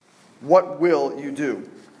What will you do?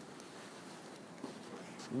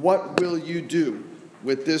 What will you do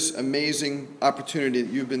with this amazing opportunity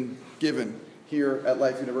that you've been given here at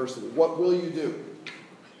Life University? What will you do?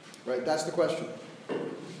 Right, that's the question.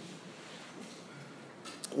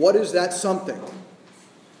 What is that something?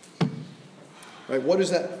 Right, what is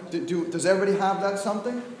that? Does everybody have that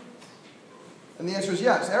something? And the answer is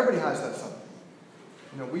yes, everybody has that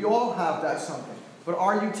something. We all have that something. But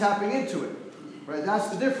are you tapping into it? Right, that's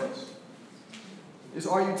the difference.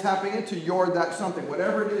 Are you tapping into that something?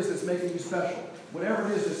 Whatever it is that's making you special, whatever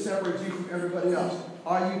it is that separates you from everybody else,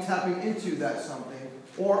 are you tapping into that something?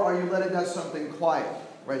 Or are you letting that something quiet?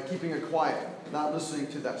 Right, keeping it quiet, not listening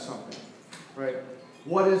to that something. Right?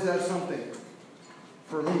 What is that something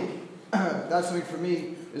for me? That something for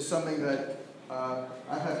me is something that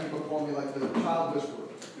I've had people call me like the child whisperer.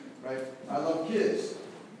 Right? I love kids.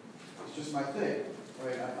 It's just my thing.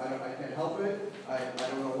 Right? I can't help it. I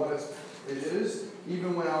don't know what it is.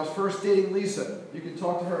 Even when I was first dating Lisa, you can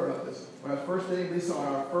talk to her about this. When I was first dating Lisa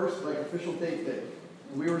on our first official date day,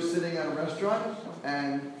 we were sitting at a restaurant,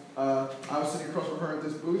 and I was sitting across from her at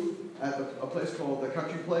this booth at a place called the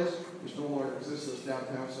Country Place, which no longer exists. It's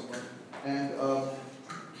downtown somewhere. And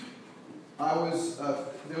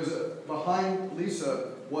behind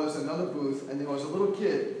Lisa was another booth, and there was a little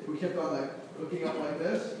kid who kept on looking up like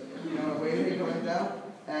this, waving, going down.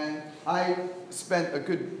 And I spent a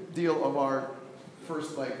good deal of our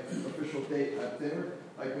first official date at dinner,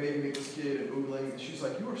 waving at this kid and oogling. And she's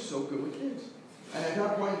like, "You are so good with kids." And at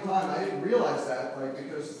that point in time, I didn't realize that,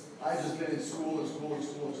 because I had just been in school.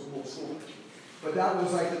 But that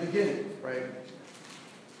was the beginning, right?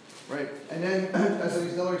 Right. And then, as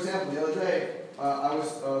another example, the other day, I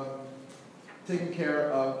was taking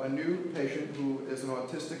care of a new patient who is an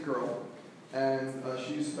autistic girl, and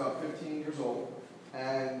she's about 15 years old.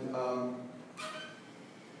 And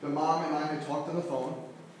the mom and I had talked on the phone,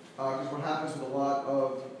 because what happens with a lot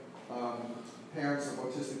of parents of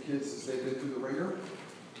autistic kids is they've been through the ringer,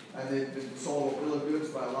 and they've been sold a bill of goods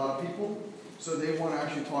by a lot of people. So they want to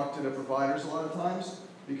actually talk to the providers a lot of times,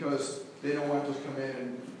 because they don't want to just come in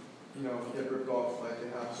and get ripped off like they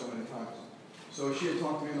have so many times. So she had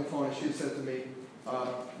talked to me on the phone, and she had said to me,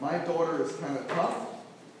 "My daughter is kind of tough.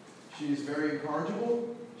 She's very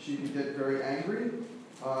incorrigible. She can get very angry,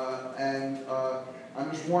 and I'm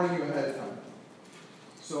just warning you ahead of time."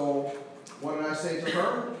 So what did I say to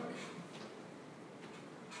her?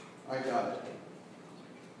 I got it.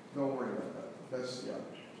 Don't worry about that.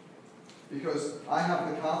 Because I have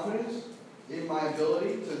the confidence in my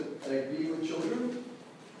ability to be with children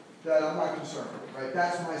that I'm not concerned. Right?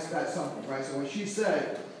 That's something. Right? So when she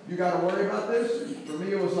said, "You got to worry about this," for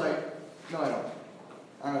me it was like, no, I don't.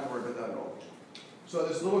 I don't have to worry about that at all. So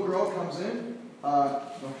this little girl comes in. No,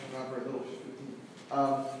 she's not very little. She's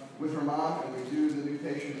 15. With her mom, and we do the new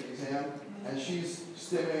patient exam, and she's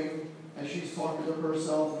stimming, and she's talking to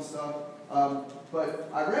herself and stuff. But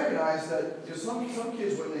I recognize that some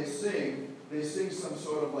kids, when they sing some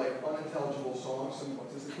sort of unintelligible song, some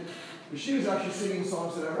autistic kids. But she was actually singing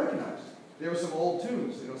songs that I recognized. There were some old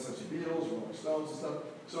tunes, such as Beatles, Rolling Stones, and stuff.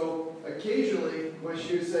 So occasionally, when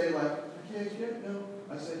she would say "I can't get no,"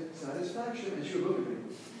 I say "Satisfaction," and she would look at me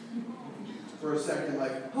for a second,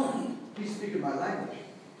 he's speaking my language,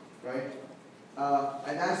 right?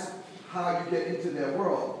 And that's how you get into their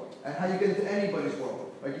world, and how you get into anybody's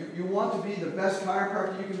world. You want to be the best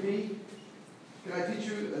chiropractor you can be. Can I teach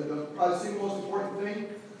you probably the single most important thing,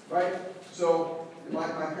 right? So my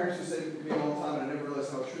parents used to say to me all the time, and I never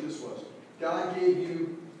realized how true this was. God gave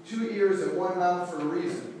you 2 ears and 1 mouth for a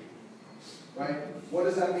reason, right? What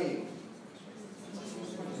does that mean?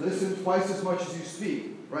 Listen twice as much as you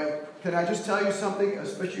speak, right? Can I just tell you something,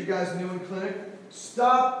 especially you guys new in clinic?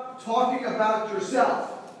 Stop talking about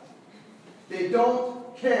yourself. They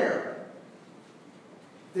don't care.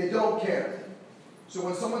 They don't care. So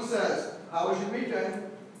when someone says, "How was your weekend?"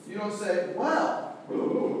 you don't say, "Well,"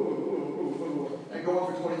 and go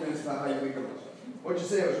on for 20 minutes about how your weekend was. What you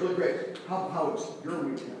say, "It was really great." How was your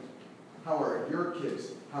weekend? How are your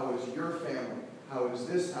kids? How is your family? How is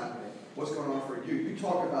this happening? What's going on for you? You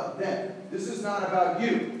talk about them. This is not about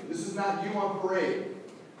you. This is not you on parade.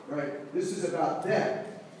 Right? This is about them.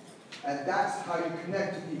 And that's how you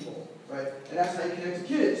connect to people. Right? And that's how you connect to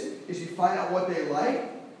kids, is you find out what they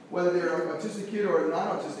like, whether they're an autistic kid or a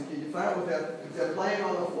non-autistic kid. You find out if they're playing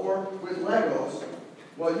on the floor with Legos.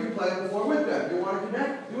 Well, you play on the floor with them. You want to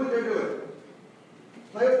connect? Do what they're doing.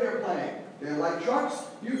 Play what they're playing. They like trucks.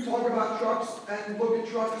 You talk about trucks and look at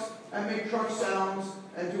trucks and make truck sounds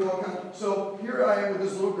and do all kinds of... So here I am with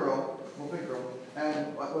this little girl, big girl,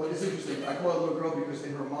 and it's interesting. I call her a little girl because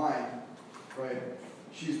in her mind, right,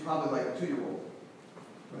 she's probably like a 2-year-old.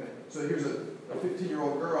 Right? So here's a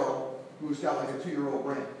 15-year-old girl who's got like a 2-year-old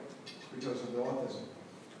brain because of the autism.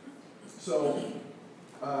 So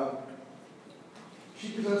she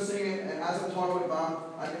keeps on singing, and as I'm talking with Mom,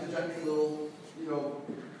 I'm interjecting little,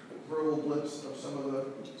 verbal blips of some of the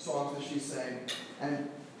songs that she sang. And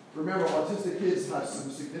remember, autistic kids have some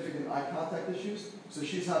significant eye contact issues, so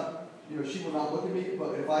she will not look at me,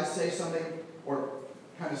 but if I say something or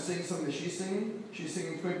kind of sing something that she's singing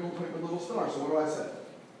Twinkle, Twinkle, Little Star. So what do I say?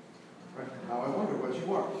 Right? Now I wonder what you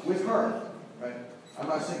want. With her, right? I'm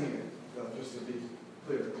not singing it, just to be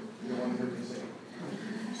clear. You don't want to hear me sing.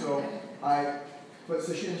 So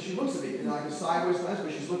she looks at me, and like a sideways glance,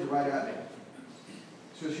 but she's looking right at me.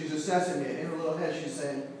 So she's assessing me. In her little head, she's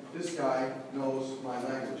saying, this guy knows my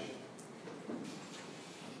language.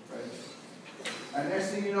 Right? And next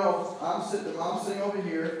thing you know, Mom's sitting over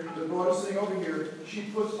here, the daughter's sitting over here, she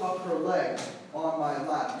puts up her leg on my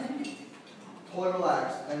lap, totally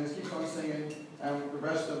relaxed, and just keeps on singing, and the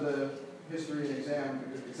rest of the history and exam,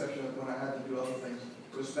 with the exception of when I had to do other things,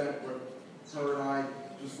 was spent with her and I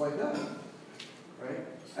just like that. Right?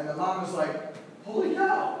 And the mom was like, holy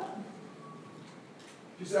cow!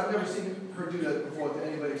 She said, I've never seen her do that before to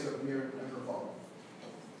anybody except me and her father.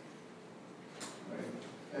 Right?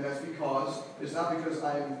 And that's because, it's not because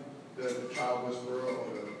I'm the child whisperer or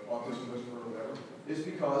the autism whisperer or whatever. It's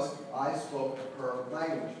because I spoke her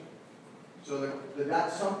language. So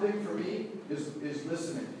that something for me is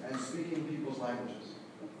listening and speaking people's languages.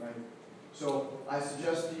 Right? So I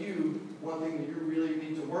suggest to you, one thing that you really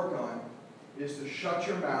need to work on is to shut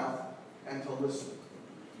your mouth and to listen.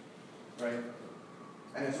 Right?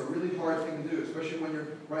 And it's a really hard thing to do, especially when you're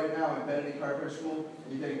right now embedded in chiropractic school,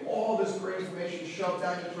 and you're getting all this great information shoved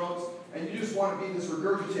down your throats, and you just want to be this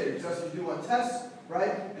regurgitator, because that's what you do on tests,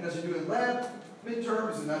 right? And as you do in lab,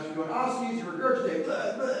 midterms, and as you do on OSCEs, you regurgitate,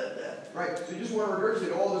 blah, blah, blah, right? So you just want to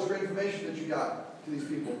regurgitate all this great information that you got to these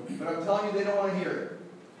people. But I'm telling you, they don't want to hear it.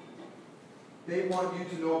 They want you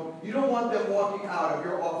to know. You don't want them walking out of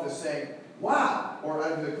your office saying, wow, or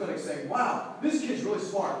out of the clinic saying, wow, this kid's really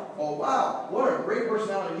smart. Oh, wow, what a great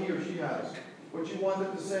personality he or she has. What you want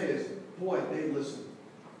them to say is, boy, they listened.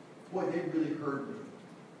 Boy, they really heard me.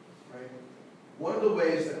 Right? One of the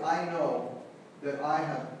ways that I know that I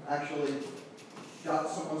have actually got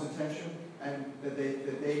someone's attention and that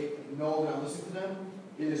they know that I'm listening to them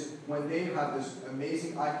is when they have this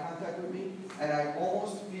amazing eye contact with me, and I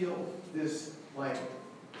almost feel this, like,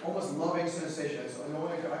 almost loving sensation. That's the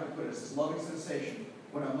only way I can put it. It's this loving sensation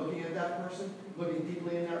when I'm looking at that person, looking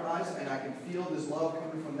deeply in their eyes, and I can feel this love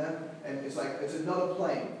coming from them, and it's like it's another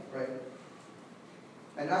plane, right?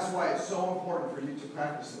 And that's why it's so important for you to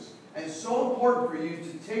practice this. And it's so important for you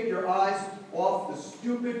to take your eyes off the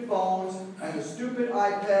stupid phones and the stupid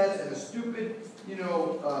iPads and the stupid,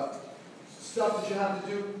 stuff that you have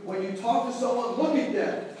to do. When you talk to someone, look at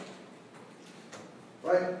them.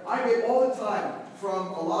 Right? I get all the time from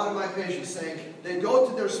a lot of my patients saying they go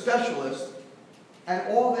to their specialist and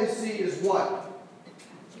all they see is what?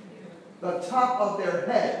 The top of their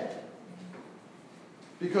head.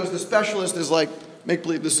 Because the specialist is like, make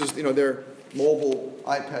believe this is, their mobile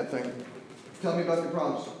iPad thing. Tell me about your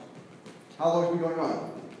problems. How long have you been going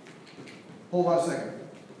on? Hold on a second.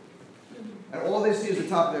 And all they see is the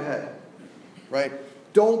top of their head. Right?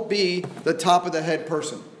 Don't be the top of the head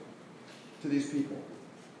person to these people.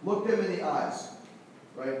 Look them in the eyes.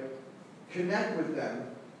 Right? Connect with them,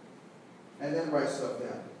 and then write stuff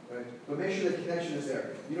down. Right? But make sure the connection is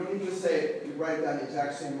there. You don't need to say it, you write it down the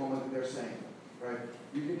exact same moment that they're saying. Right?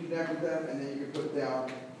 You can connect with them, and then you can put it down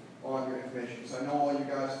on your information. So I know all you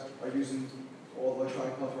guys are using all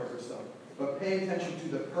electronic health record stuff. But pay attention to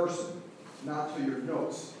the person, not to your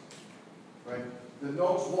notes. Right? The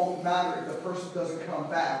notes won't matter if the person doesn't come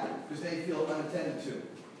back because they feel unattended to.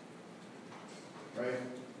 Right?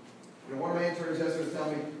 One of my interns yesterday was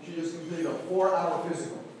telling me she just completed a 4-hour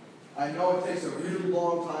physical. I know it takes a really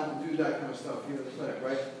long time to do that kind of stuff here in the clinic,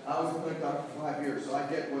 right? I was a clinic doctor for 5 years, so I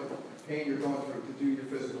get what pain you're going through to do your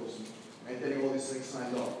physicals and getting all these things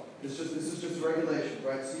signed off. This is just regulations,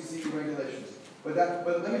 right? CCE regulations. But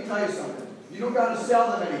let me tell you something. You don't got to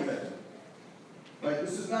sell them anything. Right?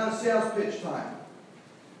 This is not a sales pitch time.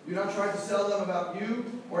 You're not trying to sell them about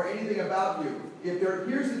you or anything about you.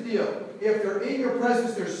 Here's the deal. If they're in your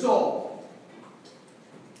presence, they're sold.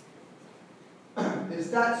 It's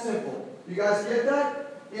that simple. You guys get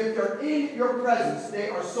that? If they're in your presence, they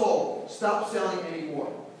are sold. Stop selling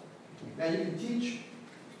anymore. Now you can teach,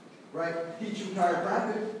 right? Teach them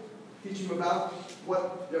chiropractic. Teach them about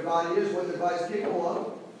what their body is, what their body's capable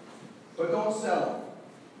of. But don't sell them.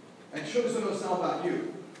 And sure as don't sell about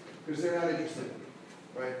you, because they're not interested.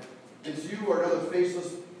 right? It's you or another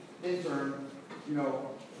faceless intern,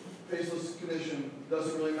 faceless condition,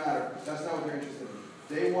 doesn't really matter. That's not what they're interested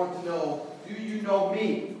in. They want to know, do you know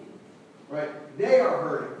me? Right? They are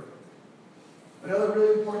hurting. Another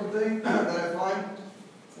really important thing that I find,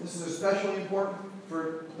 this is especially important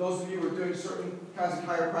for those of you who are doing certain kinds of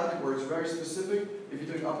chiropractic where it's very specific, if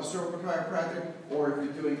you're doing upper cervical chiropractic, or if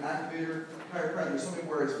you're doing activator chiropractic, or something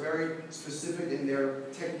where it's very specific in their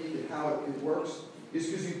technique and how it works, is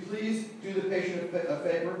because you please do the patient a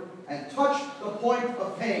favor and touch the point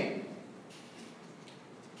of pain.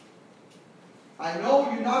 I know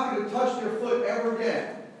you're not going to touch their foot ever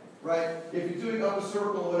again, right? If you're doing upper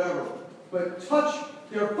cervical or whatever. But touch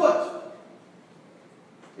their foot.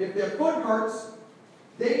 If their foot hurts,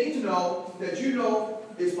 they need to know that you know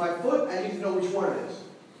it's my foot and you need to know which one it is.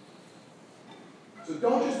 So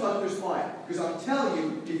don't just touch their spine. Because I'm telling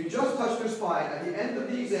you, if you just touch their spine, at the end of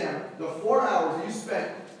the exam, the 4 hours that you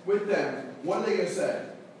spent with them, what are they going to say?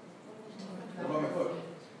 About my foot.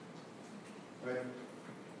 Right?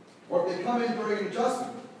 Or if they come in during an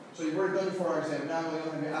adjustment, so you've already done your 4-hour exam, now you only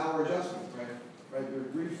have an hour adjustment, right? Your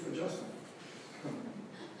brief adjustment.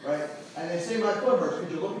 Right? And they say my foot hurts,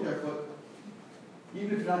 could you look at their foot?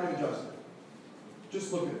 Even if you're not going to adjust it.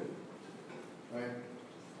 Just look at it. Right?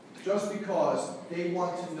 Just because they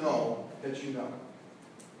want to know that you know.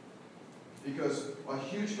 Because a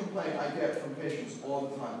huge complaint I get from patients all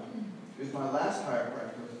the time is my last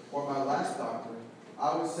chiropractor or my last doctor,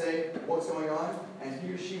 I would say what's going on, and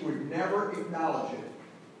he or she would never acknowledge it.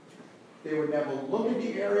 They would never look at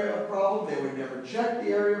the area of problem, they would never check the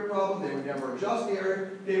area of problem, they would never adjust the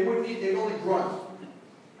area, they'd only grunt.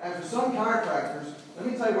 And for some chiropractors, let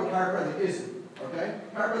me tell you what chiropractic isn't, okay?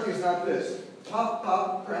 Chiropractic is not this. Pop,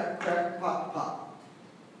 pop, crack, crack, pop, pop.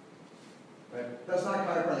 Right? That's not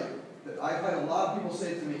chiropractic. I've had a lot of people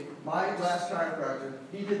say to me, my last chiropractor,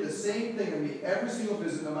 he did the same thing to me every single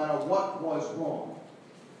visit, no matter what was wrong.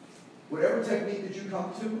 Whatever technique that you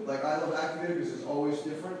come to, like I love activator because it's always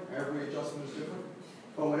different, every adjustment is different,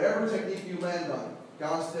 but whatever technique you land on,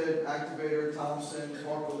 Gonstead, activator, Thompson,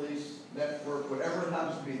 torque release, network, whatever it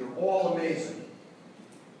happens to be, they're all amazing.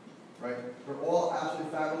 Right? They're all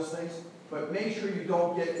absolutely fabulous things, but make sure you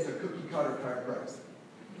don't get into cookie cutter chiropractic.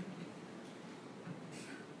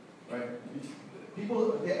 Right?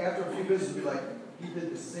 People, after a few visits, will be like, he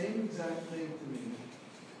did the same exact thing to me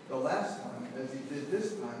the last time as he did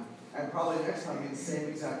this time, and probably next time he did the same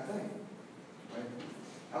exact thing. Right?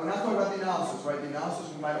 And we're not talking about the analysis, right? The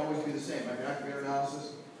analysis might always be the same. Like the activator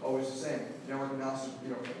analysis, always the same. Network analysis,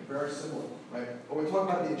 very similar, right? But we're talking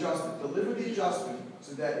about the adjustment. Deliver the adjustment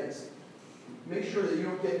so that it's, make sure that you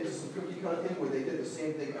don't get into some cookie cutter thing where they did the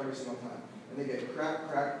same thing every single time. And they get crack,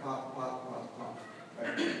 crack, pop, pop, pop, pop.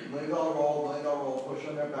 Right? $1 million roll, push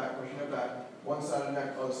on their back, one side of the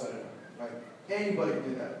neck, other side of the neck. Right? Anybody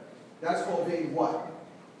can do that. That's called being what?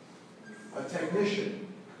 A technician.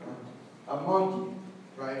 A monkey.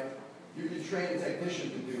 Right? You can train a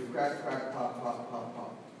technician to do crack, crack, pop, pop, pop,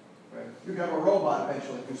 pop. Right? You can have a robot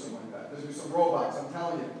eventually do something like that. There's going to be some robots, I'm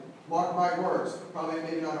telling you. Mark my words. Probably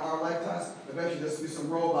maybe not our lifetimes. Eventually there's going to be some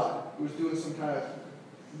robot who's doing some kind of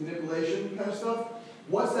manipulation kind of stuff.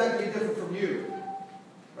 What's that going to be different from you?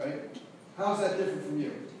 Right? How is that different from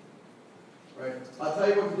you? Right? I'll tell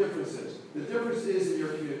you what the difference is. The difference is in your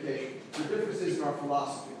communication. The difference is in our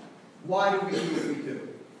philosophy. Why do we do what we do?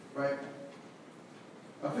 Right?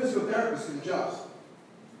 A physical therapist can adjust.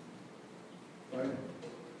 Right?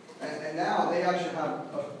 And now they actually have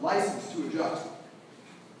a license to adjust.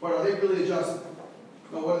 But are they really adjusting?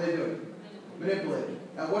 No, what are they doing? Manipulating.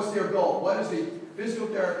 And what's their goal? What is the physical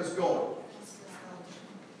therapist's goal?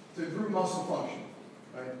 To improve muscle function.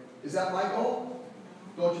 Right? Is that my goal?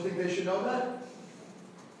 Don't you think they should know that?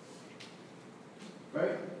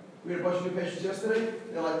 Right? We had a bunch of new patients yesterday.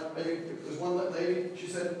 They're like, there's one lady, she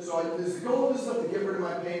said, so is the goal of this stuff to get rid of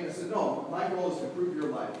my pain? I said, no, my goal is to improve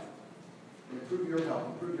your life. Improve your health,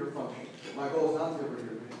 improve your function. My goal is not to get rid of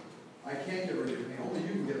your pain. I can't get rid of your pain. Only you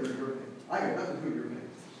can get rid of your pain. I got nothing to do with your pain.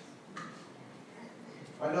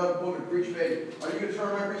 Another woman, breech baby. Are you going to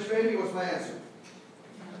turn my breech baby? What's my answer?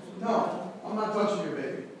 No, I'm not touching your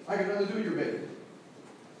baby. I got nothing to do with your baby.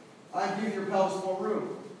 I'm giving your pelvis more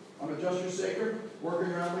room. I'm going to adjust your sacrum,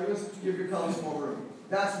 working around like this, give your pelvis more room.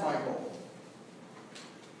 That's my goal.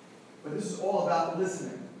 But this is all about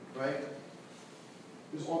listening, right?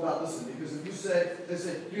 This is all about listening. Because if you say, they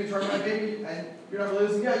say, you can turn my baby, and you're not really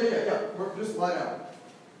listening, yeah. Just lie down.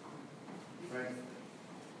 Right?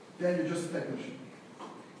 Then you're just a technician.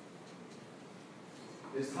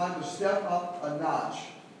 It's time to step up a notch.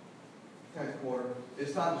 10th quarter.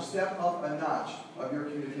 It's time to step up a notch of your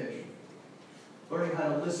communication. learning how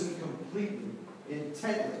to listen completely,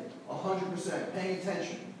 intently, 100%, paying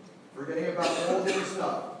attention, forgetting about all the other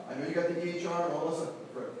stuff. I know you got the EHR and all this stuff.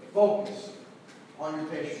 Focus on your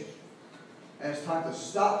patient. And it's time to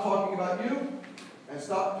stop talking about you and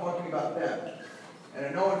stop talking about them. And I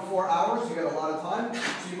know in 4 hours you got a lot of time,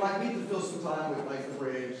 so you might need to fill some time with like the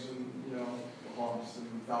Braves and the Hawks and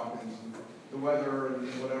the Falcons and the weather and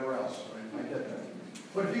whatever else. Right? I get that.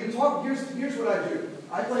 But if you can talk, here's what I do.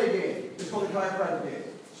 I play a game. It's called the chiropractic game.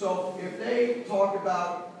 So if they talk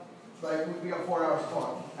about, like we got 4 hours to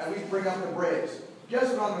talk, and we bring up the Braves, guess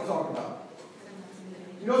what I'm going to talk about?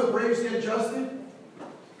 You know the Braves get adjusted?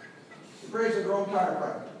 The Braves are their own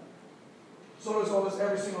chiropractor. So does almost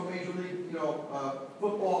every single major league,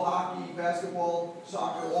 football, hockey, basketball,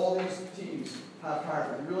 soccer, all these teams have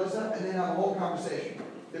chiropractors. You realize that? And they have a whole conversation.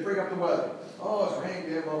 They bring up the weather. Oh, it's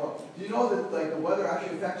raining, blah, blah, blah. Do you know that the weather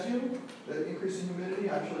actually affects you? The increase in humidity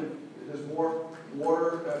actually, there's more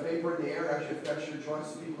water vapor in the air, actually affects your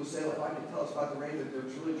joints. People who say, I can tell us about the rain, that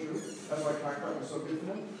it's really true. That's why chiropractic is so good for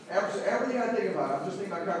them. Everything I think about, I'm just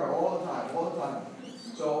thinking about chiropractic all the time.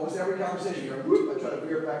 So almost every conversation, you go, whoop, I try to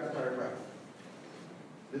veer back to chiropractic.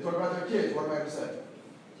 They talk about their kids, what am I going to say?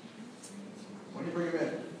 When you bring them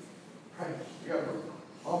in, right? You got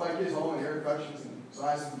all my kids home with ear infections and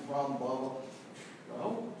sinus and problem, blah, blah.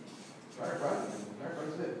 No, chiropractic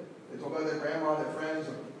is it. They talk about their grandma, their friends,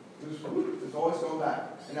 it's always going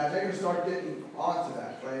back. And now they're going to start getting onto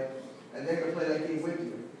that, right? And they're going to play that game with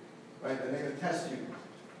you, right? And they're going to test you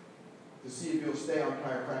to see if you'll stay on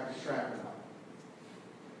chiropractic track or not,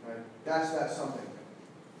 right? That's something.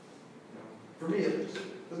 For me at least.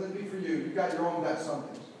 Doesn't be for you. You got your own that's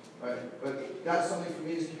something, right? But that's something for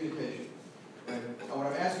me is communication. Right? And what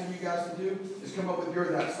I'm asking you guys to do is come up with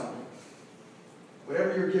your that's something.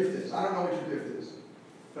 Whatever your gift is. I don't know what your gift is.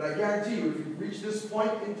 But I guarantee you, if you reach this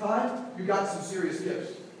point in time, you got some serious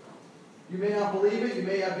gifts. You may not believe it. You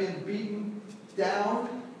may have been beaten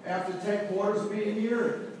down after 10 quarters of being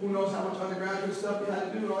here. And who knows how much undergraduate stuff you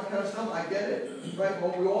had to do and all that kind of stuff. I get it. Right?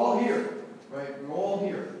 Well, we're all here. Right? We're all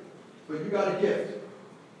here. But you got a gift.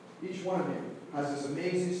 Each one of you has this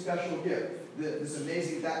amazing special gift, this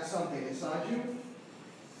amazing that's something inside you,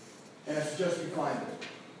 and it's just you find it.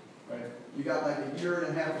 Right? You got like a year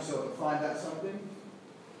and a half or so to find that something,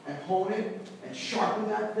 and hone it, and sharpen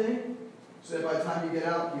that thing, so that by the time you get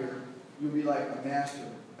out here, you'll be like a master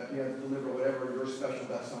at being able to deliver whatever your special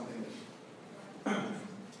that something is.